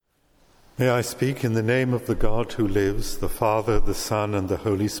May I speak in the name of the God who lives, the Father, the Son, and the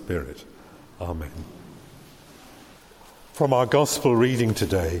Holy Spirit. Amen. From our Gospel reading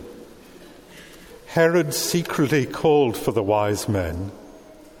today, Herod secretly called for the wise men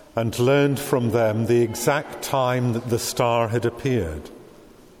and learned from them the exact time that the star had appeared.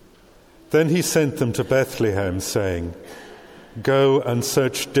 Then he sent them to Bethlehem, saying, "Go and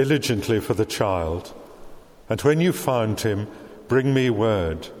search diligently for the child, and when you find him, bring me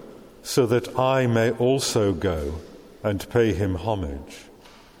word, so that I may also go and pay him homage."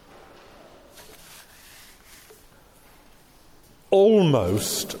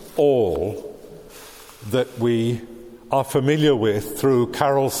 Almost all that we are familiar with through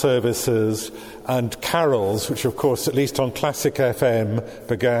carol services and carols, which of course, at least on Classic FM,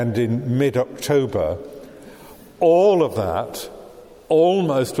 began in mid-October, all of that,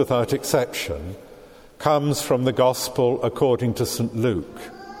 almost without exception, comes from the Gospel according to St. Luke.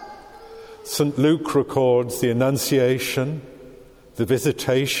 St. Luke records the Annunciation, the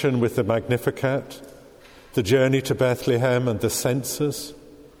visitation with the Magnificat, the journey to Bethlehem and the census,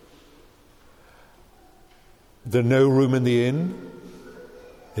 the no room in the inn,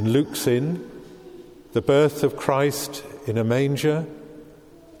 in Luke's inn, the birth of Christ in a manger,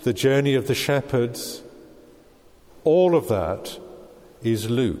 the journey of the shepherds. All of that is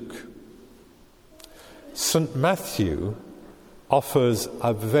Luke. St. Matthew offers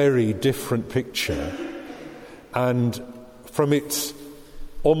a very different picture, and from its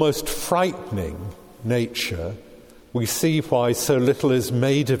almost frightening nature, we see why so little is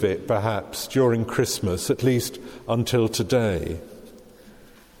made of it, perhaps, during Christmas, at least until today.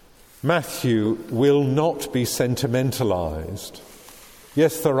 Matthew will not be sentimentalized.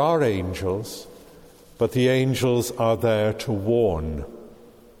 Yes, there are angels, but the angels are there to warn.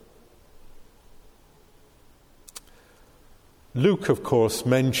 Luke, of course,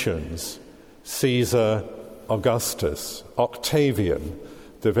 mentions Caesar Augustus, Octavian,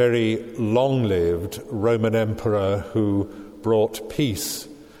 the very long-lived Roman emperor who brought peace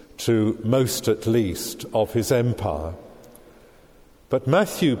to most, at least, of his empire. But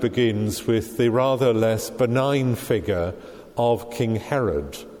Matthew begins with the rather less benign figure of King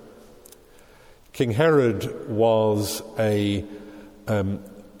Herod. King Herod was a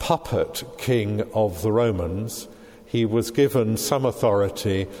puppet king of the Romans. He was given some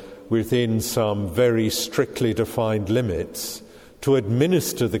authority within some very strictly defined limits to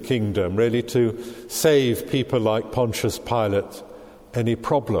administer the kingdom, really to save people like Pontius Pilate any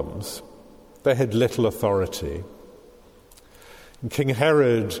problems. They had little authority. And King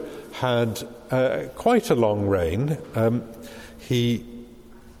Herod had quite a long reign. He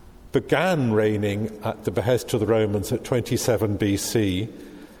began reigning at the behest of the Romans at 27 BC,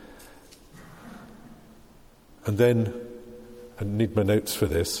 and then, I need my notes for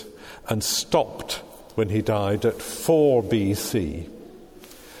this, and stopped when he died at 4 BC,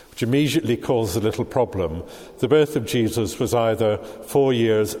 which immediately caused a little problem. The birth of Jesus was either 4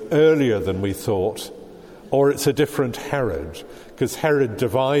 years earlier than we thought, or it's a different Herod, because Herod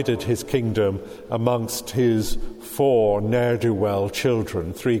divided his kingdom amongst his 4 ne'er-do-well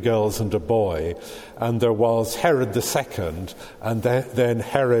children, 3 girls and a boy, and there was Herod II, and then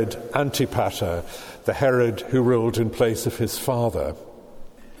Herod Antipater, the Herod who ruled in place of his father.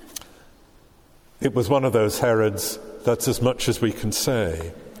 It was one of those Herods, that's as much as we can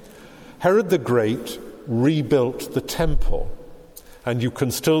say. Herod the Great rebuilt the temple, and you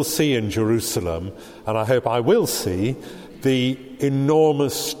can still see in Jerusalem, and I hope I will see, the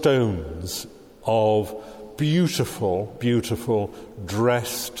enormous stones of beautiful, beautiful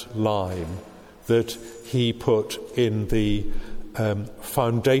dressed lime that he put in the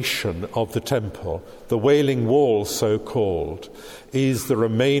foundation of the temple. The Wailing Wall, so called, is the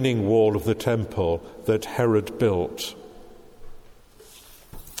remaining wall of the temple that Herod built.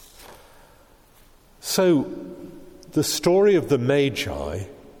 So the story of the Magi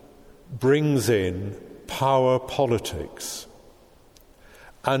brings in power politics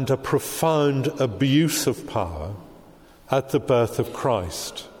and a profound abuse of power at the birth of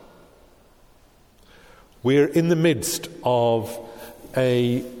Christ. We're in the midst of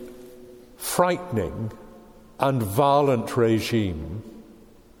a frightening and violent regime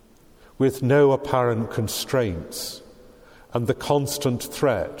with no apparent constraints and the constant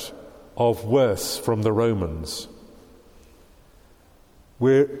threat of worse from the Romans.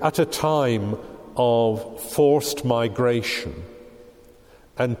 We're at a time of forced migration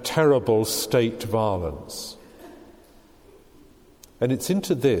and terrible state violence. And it's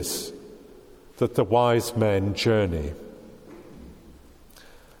into this that the wise men journey.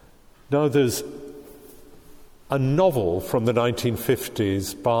 Now, there's a novel from the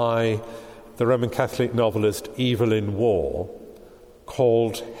 1950s by the Roman Catholic novelist Evelyn Waugh,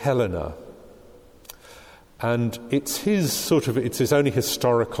 called Helena. And it's his only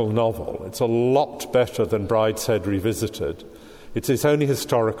historical novel. It's a lot better than Brideshead Revisited. It's his only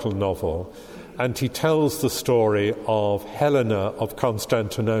historical novel, and he tells the story of Helena of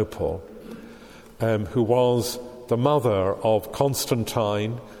Constantinople, who was the mother of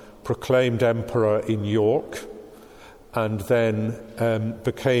Constantine, proclaimed emperor in York, and then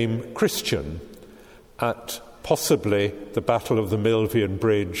became Christian at possibly the Battle of the Milvian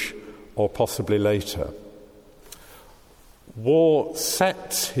Bridge, or possibly later. Waugh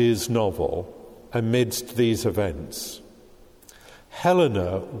sets his novel amidst these events.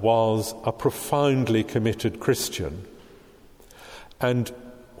 Helena was a profoundly committed Christian, and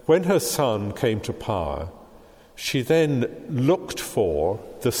when her son came to power, she then looked for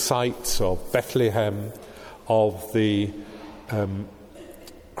the sites of Bethlehem, of the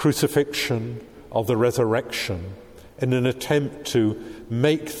crucifixion, of the resurrection, in an attempt to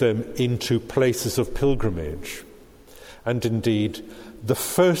make them into places of pilgrimage. And indeed, the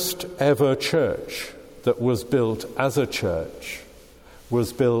first ever church that was built as a church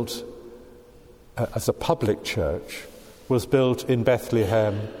was built as a public church, was built in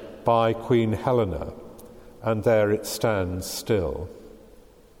Bethlehem by Queen Helena, and there it stands still.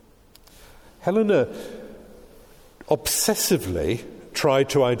 Helena obsessively tried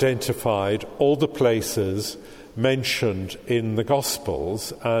to identify all the places mentioned in the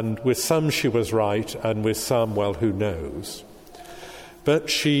Gospels, and with some she was right, and with some, well, who knows. But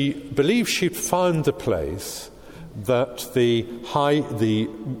she believed she'd found the place that the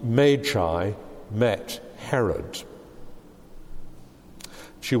Magi met Herod.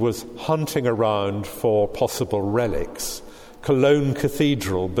 She was hunting around for possible relics. Cologne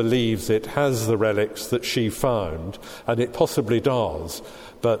Cathedral believes it has the relics that she found, and it possibly does.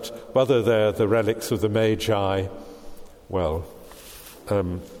 But whether they're the relics of the Magi, well,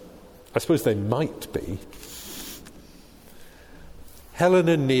 I suppose they might be.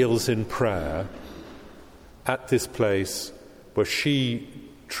 Helena kneels in prayer at this place where she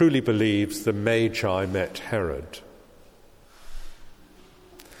truly believes the Magi met Herod.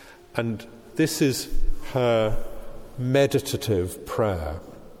 And this is her meditative prayer.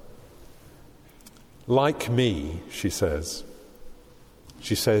 Like me, she says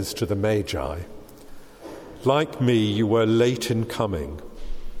to the Magi, like me you were late in coming.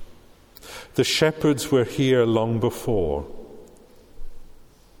 The shepherds were here long before,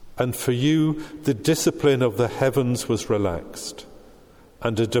 and for you the discipline of the heavens was relaxed,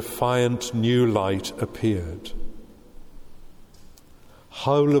 and a defiant new light appeared.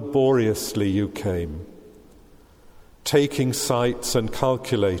 How laboriously you came, taking sights and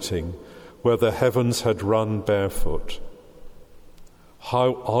calculating where the heavens had run barefoot.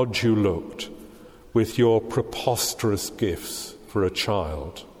 How odd you looked with your preposterous gifts for a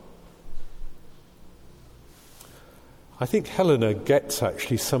child. I think Helena gets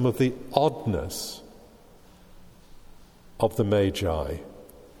actually some of the oddness of the Magi.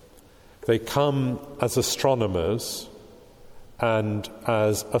 They come as astronomers and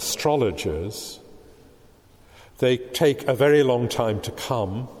as astrologers. They take a very long time to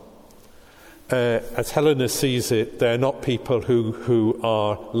come. As Helena sees it, they're not people who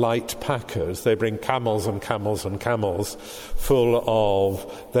are light packers. They bring camels and camels and camels full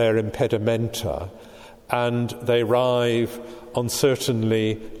of their impedimenta, and they arrive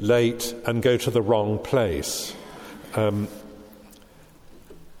uncertainly late and go to the wrong place. Then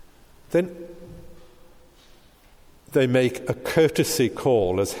they make a courtesy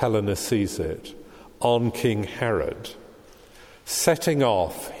call, as Helena sees it, on King Herod, setting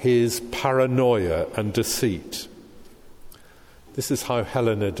off his paranoia and deceit. This is how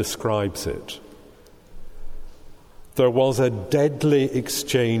Helena describes it. There was a deadly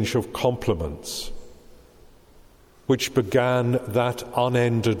exchange of compliments, which began that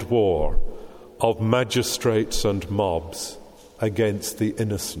unended war of magistrates and mobs against the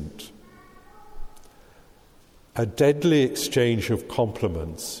innocent. A deadly exchange of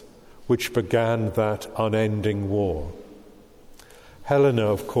compliments which began that unending war. Helena,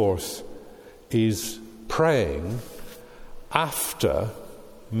 of course, is praying after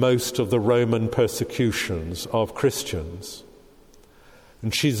most of the Roman persecutions of Christians.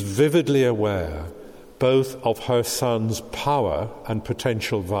 And she's vividly aware both of her son's power and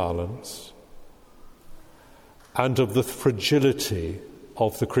potential violence and of the fragility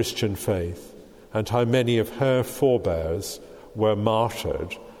of the Christian faith and how many of her forebears were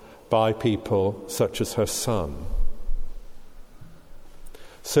martyred by people such as her son.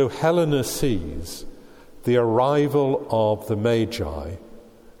 So Helena sees the arrival of the Magi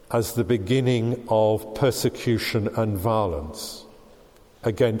as the beginning of persecution and violence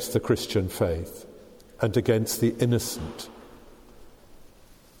against the Christian faith and against the innocent.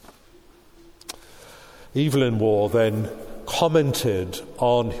 Evelyn Waugh then commented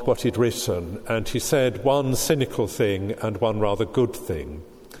on what he'd written, and he said one cynical thing and one rather good thing.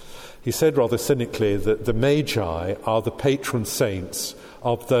 He said rather cynically that the Magi are the patron saints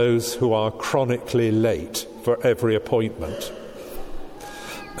of those who are chronically late for every appointment.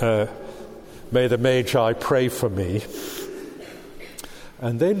 May the Magi pray for me.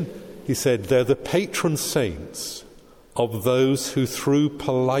 And then he said they're the patron saints of those who through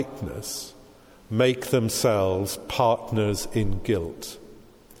politeness make themselves partners in guilt.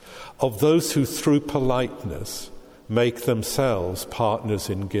 Of those who through politeness make themselves partners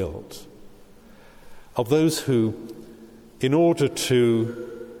in guilt. Of those who, in order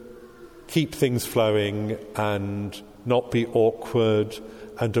to keep things flowing and not be awkward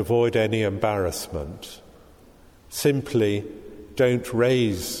and avoid any embarrassment, simply don't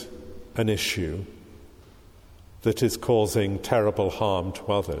raise an issue that is causing terrible harm to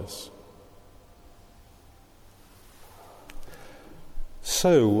others.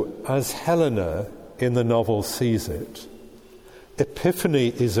 So, as Helena in the novel sees it, Epiphany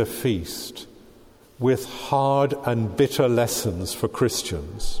is a feast with hard and bitter lessons for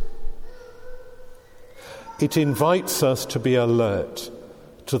Christians. It invites us to be alert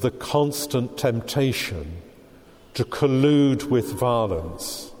to the constant temptation to collude with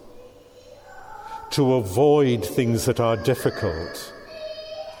violence, to avoid things that are difficult,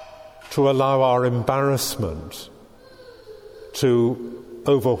 to allow our embarrassment to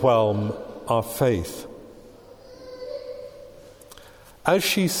overwhelm our faith. As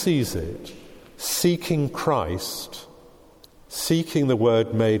she sees it, seeking Christ, seeking the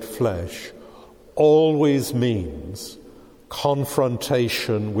Word made flesh, always means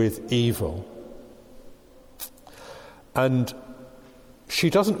confrontation with evil. And she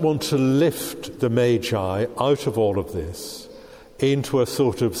doesn't want to lift the Magi out of all of this into a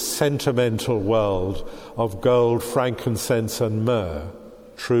sort of sentimental world of gold, frankincense and myrrh,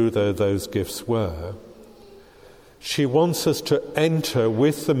 true though those gifts were. She wants us to enter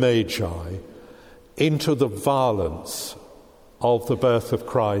with the Magi into the violence of the birth of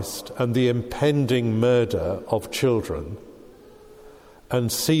Christ and the impending murder of children,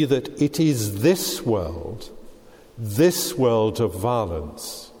 and see that it is this world of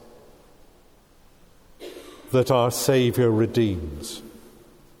violence, that our Saviour redeems.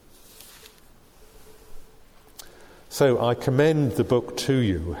 So I commend the book to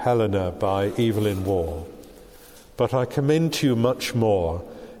you, Helena by Evelyn Waugh, but I commend to you much more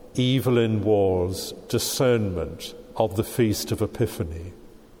Evelyn Waugh's discernment of the Feast of Epiphany.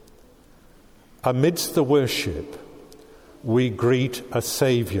 Amidst the worship, we greet a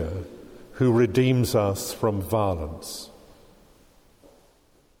Saviour who redeems us from violence.